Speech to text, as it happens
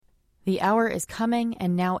The hour is coming,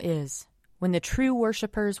 and now is, when the true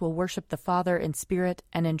worshipers will worship the Father in spirit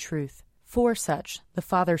and in truth. For such the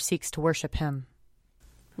Father seeks to worship him.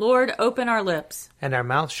 Lord, open our lips, and our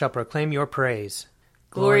mouth shall proclaim your praise.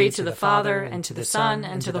 Glory to the Father, and to the Son,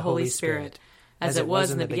 and to the Holy Spirit, as it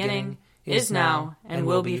was in the beginning, is now, and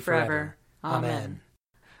will be forever. Amen.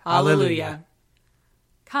 Alleluia.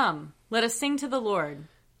 Come, let us sing to the Lord.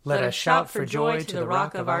 Let us shout for joy to the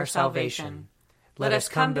rock of our salvation. Let us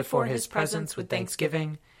come before his presence with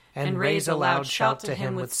thanksgiving, and raise a loud shout to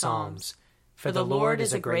him with psalms. For the Lord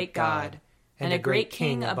is a great God, and a great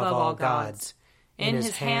King above all gods. In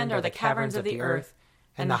his hand are the caverns of the earth,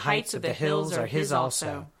 and the heights of the hills are his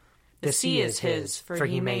also. The sea is his, for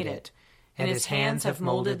he made it, and his hands have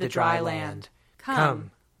molded the dry land.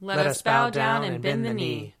 Come, let us bow down and bend the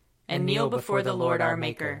knee, and kneel before the Lord our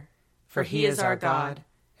Maker. For he is our God,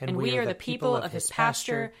 and we are the people of his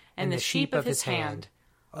pasture and the sheep of his hand.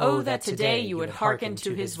 Oh, that today you would hearken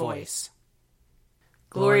to his voice.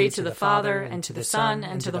 Glory to the Father, and to the Son,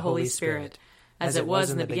 and to the Holy Spirit, as it was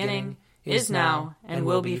in the beginning, is now, and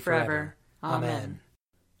will be forever. Amen.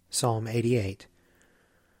 Psalm 88.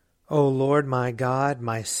 O Lord my God,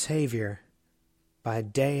 my Savior, by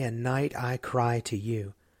day and night I cry to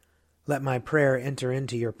you. Let my prayer enter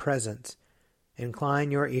into your presence.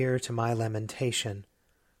 Incline your ear to my lamentation,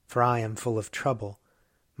 for I am full of trouble.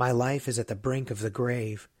 My life is at the brink of the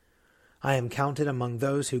grave. I am counted among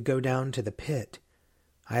those who go down to the pit.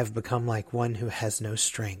 I have become like one who has no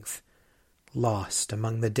strength, lost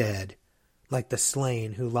among the dead, like the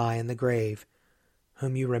slain who lie in the grave,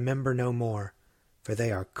 whom you remember no more, for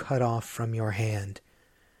they are cut off from your hand.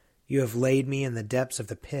 You have laid me in the depths of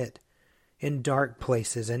the pit, in dark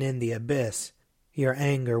places and in the abyss. Your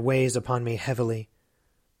anger weighs upon me heavily,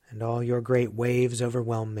 and all your great waves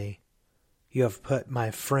overwhelm me. You have put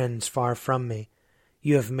my friends far from me.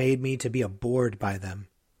 You have made me to be abhorred by them.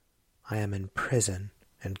 I am in prison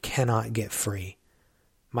and cannot get free.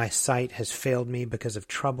 My sight has failed me because of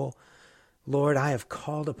trouble. Lord, I have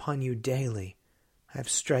called upon you daily. I have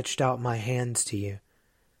stretched out my hands to you.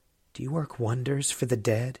 Do you work wonders for the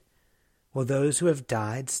dead? Will those who have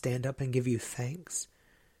died stand up and give you thanks?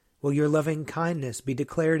 Will your loving kindness be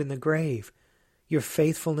declared in the grave, your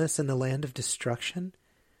faithfulness in the land of destruction?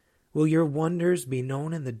 Will your wonders be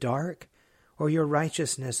known in the dark, or your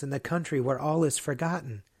righteousness in the country where all is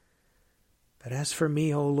forgotten? But as for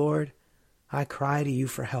me, O Lord, I cry to you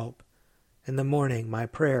for help. In the morning my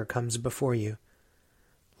prayer comes before you.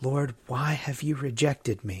 Lord, why have you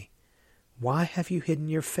rejected me? Why have you hidden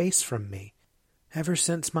your face from me? Ever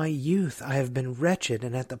since my youth I have been wretched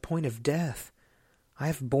and at the point of death. I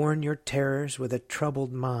have borne your terrors with a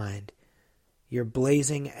troubled mind. Your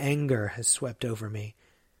blazing anger has swept over me.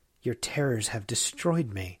 Your terrors have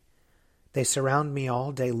destroyed me. They surround me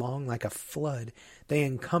all day long like a flood. They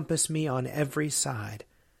encompass me on every side.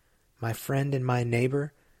 My friend and my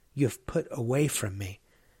neighbor, you have put away from me,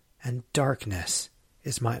 and darkness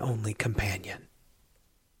is my only companion.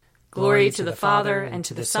 Glory to the Father, and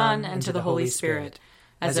to the Son, and to the Holy Spirit,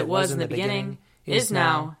 as it was in the beginning, is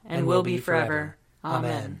now, and will be forever.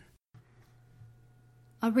 Amen.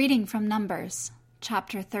 A reading from Numbers,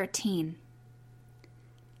 chapter 13.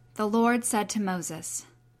 The Lord said to Moses,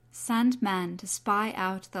 "Send men to spy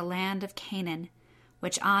out the land of Canaan,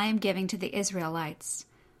 which I am giving to the Israelites.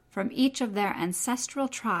 From each of their ancestral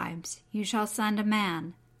tribes you shall send a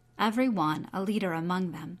man, every one a leader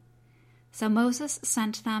among them." So Moses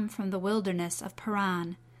sent them from the wilderness of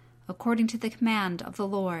Paran, according to the command of the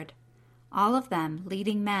Lord, all of them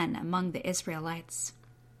leading men among the Israelites.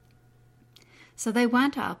 So they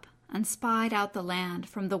went up and spied out the land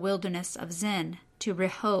from the wilderness of Zin to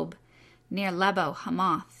Rehob, near Lebo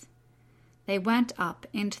Hamath. They went up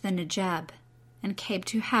into the Negeb and came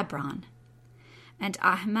to Hebron. And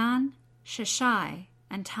Ahiman, Sheshai,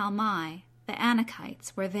 and Talmai, the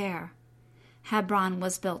Anakites, were there. Hebron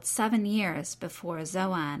was built 7 years before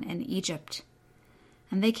Zoan in Egypt.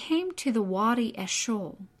 And they came to the Wadi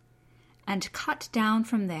Eshol, and cut down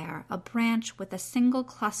from there a branch with a single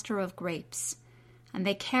cluster of grapes, and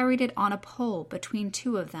they carried it on a pole between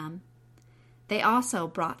 2 of them. They also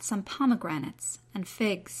brought some pomegranates and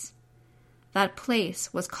figs. That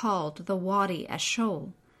place was called the Wadi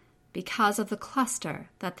Eshol, because of the cluster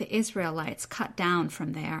that the Israelites cut down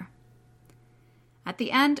from there. At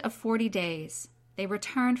the end of 40 days, they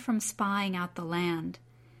returned from spying out the land,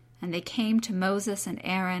 and they came to Moses and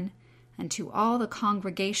Aaron and to all the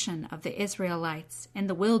congregation of the Israelites in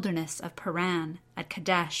the wilderness of Paran at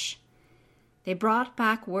Kadesh. They brought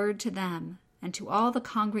back word to them and to all the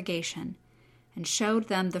congregation, and showed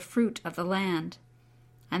them the fruit of the land.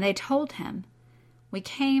 And they told him, We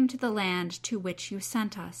came to the land to which you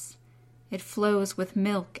sent us. It flows with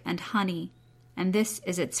milk and honey, and this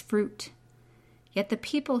is its fruit. Yet the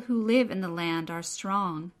people who live in the land are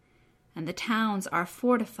strong, and the towns are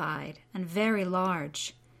fortified and very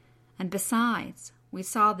large. And besides, we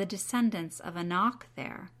saw the descendants of Anak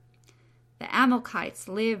there. The Amalekites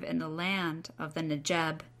live in the land of the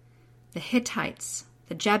Negeb. The Hittites,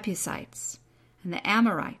 the Jebusites, and the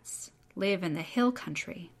Amorites live in the hill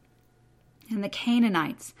country. And the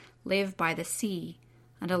Canaanites live by the sea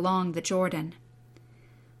and along the Jordan.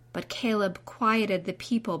 But Caleb quieted the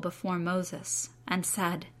people before Moses and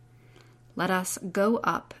said, "Let us go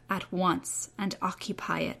up at once and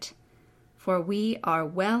occupy it, for we are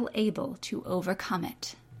well able to overcome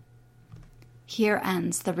it." Here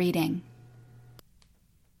ends the reading.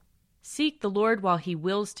 Seek the Lord while he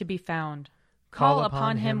wills to be found. Call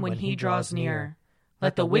upon him when he draws near.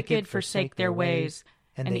 Let the wicked forsake their ways,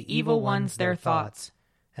 and the evil ones their thoughts.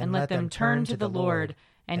 And let them turn to the Lord,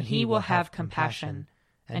 and he will have compassion.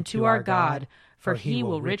 And to our God, for he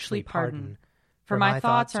will richly pardon. For my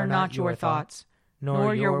thoughts are not your thoughts,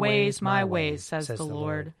 nor your ways my ways, says the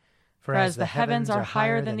Lord. For as the heavens are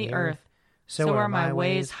higher than the earth, so are my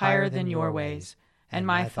ways higher than your ways, and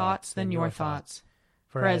my thoughts than your thoughts.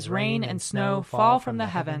 For as rain and snow fall from the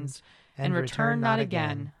heavens, and return not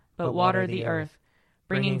again, but water the earth,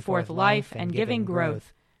 bringing forth life and giving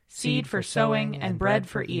growth, seed for sowing and bread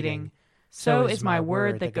for eating, so is my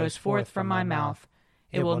word that goes forth from my mouth.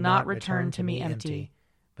 It will not return to me empty,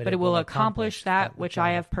 but it will accomplish that which I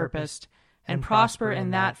have purposed, and prosper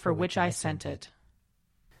in that for which I sent it.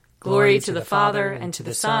 Glory to the Father, and to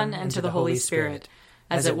the Son, and to the Holy Spirit,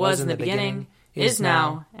 as it was in the beginning, is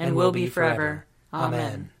now, and will be forever.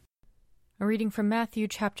 Amen. A reading from Matthew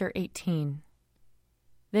chapter 18.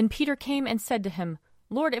 Then Peter came and said to him,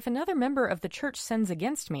 "Lord, if another member of the church sins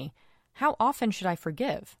against me, how often should I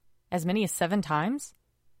forgive? As many as 7 times?"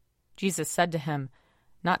 Jesus said to him,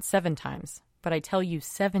 "Not 7 times, but I tell you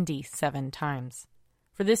 77 times.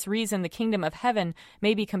 For this reason the kingdom of heaven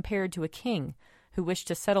may be compared to a king who wished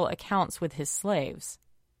to settle accounts with his slaves.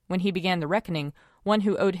 When he began the reckoning, one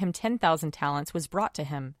who owed him 10,000 talents was brought to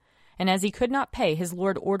him, and as he could not pay, his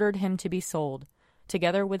lord ordered him to be sold,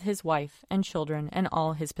 together with his wife and children and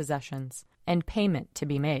all his possessions, and payment to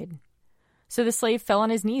be made. So the slave fell on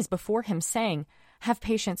his knees before him, saying, 'Have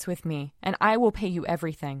patience with me, and I will pay you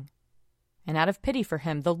everything.' And out of pity for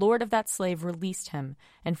him, the lord of that slave released him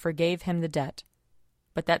and forgave him the debt.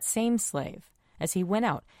 But that same slave, as he went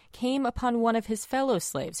out, came upon one of his fellow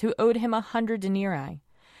slaves who owed him 100 denarii.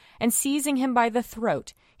 And seizing him by the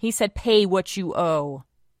throat, he said, 'Pay what you owe.'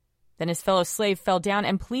 Then his fellow slave fell down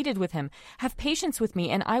and pleaded with him, 'Have patience with me,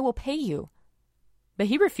 and I will pay you.' But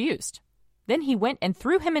he refused. Then he went and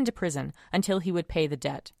threw him into prison until he would pay the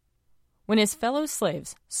debt. When his fellow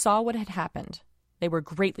slaves saw what had happened, they were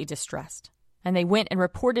greatly distressed, and they went and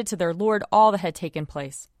reported to their lord all that had taken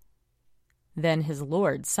place. Then his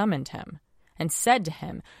lord summoned him and said to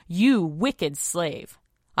him, 'You wicked slave,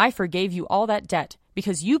 I forgave you all that debt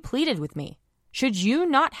because you pleaded with me. Should you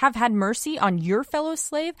not have had mercy on your fellow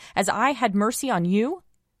slave as I had mercy on you?'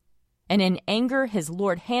 And in anger his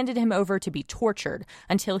lord handed him over to be tortured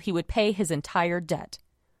until he would pay his entire debt.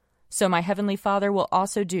 So my heavenly Father will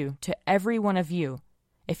also do to every one of you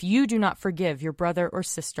if you do not forgive your brother or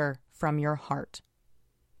sister from your heart."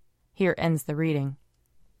 Here ends the reading.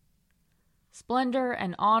 Splendor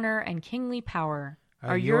and honor and kingly power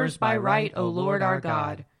are yours by right, O Lord our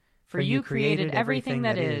God, for you created everything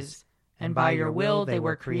that is, and by your will they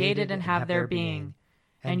were created and have their being.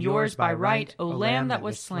 And yours by right, O Lamb that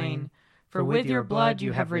was slain, for with your blood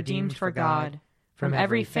you have redeemed for God, from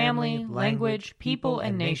every family, language, people,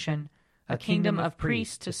 and nation, a kingdom of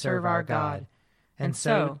priests to serve our God. And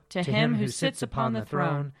so, to him who sits upon the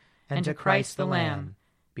throne, and to Christ the Lamb,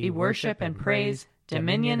 be worship and praise,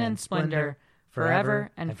 dominion and splendor,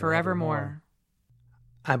 forever and forevermore.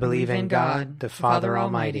 I believe in God, the Father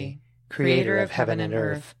Almighty, creator of heaven and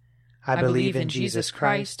earth. I believe in Jesus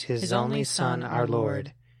Christ, his only Son, our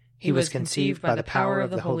Lord. He was conceived by the power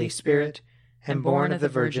of the Holy Spirit and born of the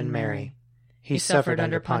Virgin Mary. He suffered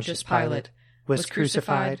under Pontius Pilate, was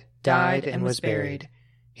crucified, died, and was buried.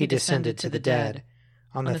 He descended to the dead.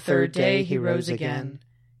 On the 3rd day he rose again.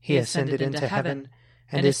 He ascended into heaven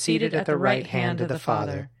and is seated at the right hand of the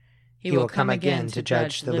Father. He will come again to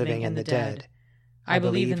judge the living and the dead. I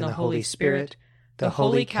believe in the Holy Spirit, the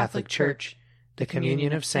Holy Catholic Church, the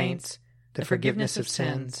communion of saints, the forgiveness of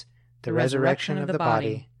sins, the resurrection of the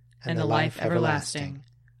body, and the life everlasting.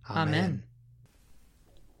 Amen.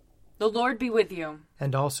 The Lord be with you.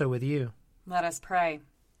 And also with you. Let us pray.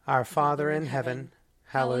 Our Father in heaven,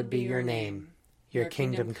 hallowed be your name. Your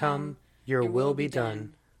kingdom come, your will be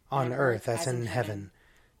done, on earth as in heaven.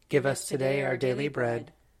 Give us today our daily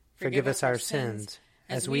bread. Forgive us our sins,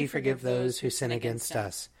 as we forgive those who sin against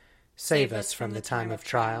us. Save us from the time of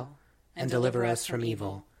trial, and deliver us from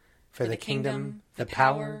evil. For the kingdom, the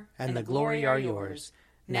power, and the glory are yours,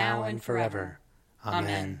 now and forever.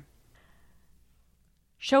 Amen.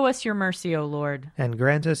 Show us your mercy, O Lord. And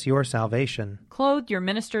grant us your salvation. Clothe your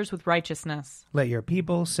ministers with righteousness. Let your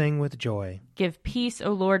people sing with joy. Give peace,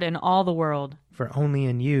 O Lord, in all the world. For only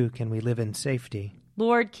in you can we live in safety.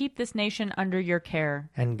 Lord, keep this nation under your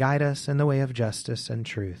care. And guide us in the way of justice and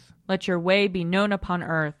truth. Let your way be known upon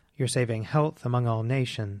earth. Your saving health among all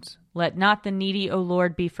nations. Let not the needy, O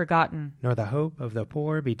Lord, be forgotten. Nor the hope of the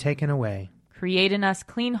poor be taken away. Create in us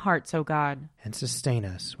clean hearts, O God. And sustain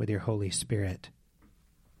us with your Holy Spirit.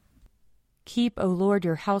 Keep, O Lord,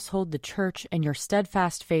 your household, the church, and your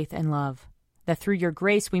steadfast faith and love, that through your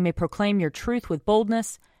grace we may proclaim your truth with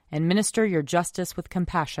boldness and minister your justice with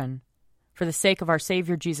compassion. For the sake of our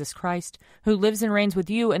Savior Jesus Christ, who lives and reigns with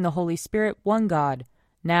you in the Holy Spirit, one God,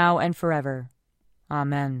 now and forever.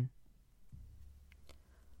 Amen.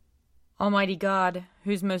 Almighty God,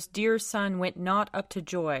 whose most dear Son went not up to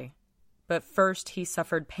joy, but first he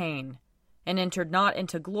suffered pain, and entered not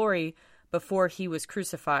into glory before he was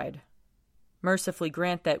crucified, mercifully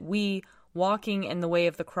grant that we, walking in the way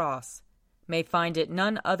of the cross, may find it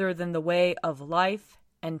none other than the way of life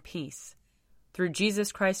and peace. Through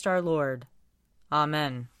Jesus Christ our Lord.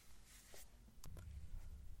 Amen.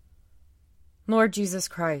 Lord Jesus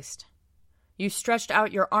Christ, you stretched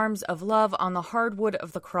out your arms of love on the hard wood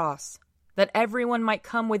of the cross, that everyone might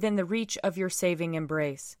come within the reach of your saving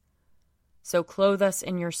embrace. So clothe us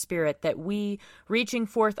in your Spirit, that we, reaching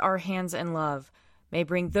forth our hands in love, may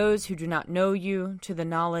bring those who do not know you to the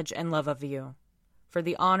knowledge and love of you. For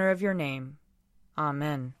the honor of your name.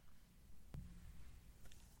 Amen.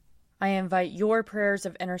 I invite your prayers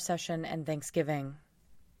of intercession and thanksgiving.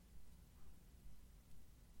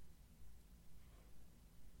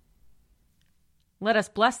 Let us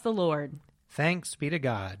bless the Lord. Thanks be to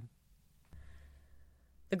God.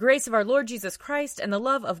 The grace of our Lord Jesus Christ and the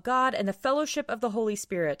love of God and the fellowship of the Holy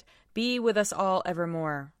Spirit be with us all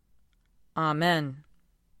evermore. Amen.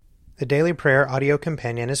 The Daily Prayer audio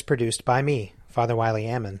companion is produced by me, Father Wiley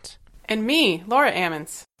Ammons. And me, Laura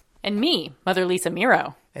Ammons. And me, Mother Lisa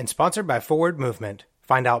Miro. And sponsored by Forward Movement.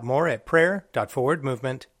 Find out more at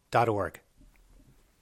prayer.forwardmovement.org.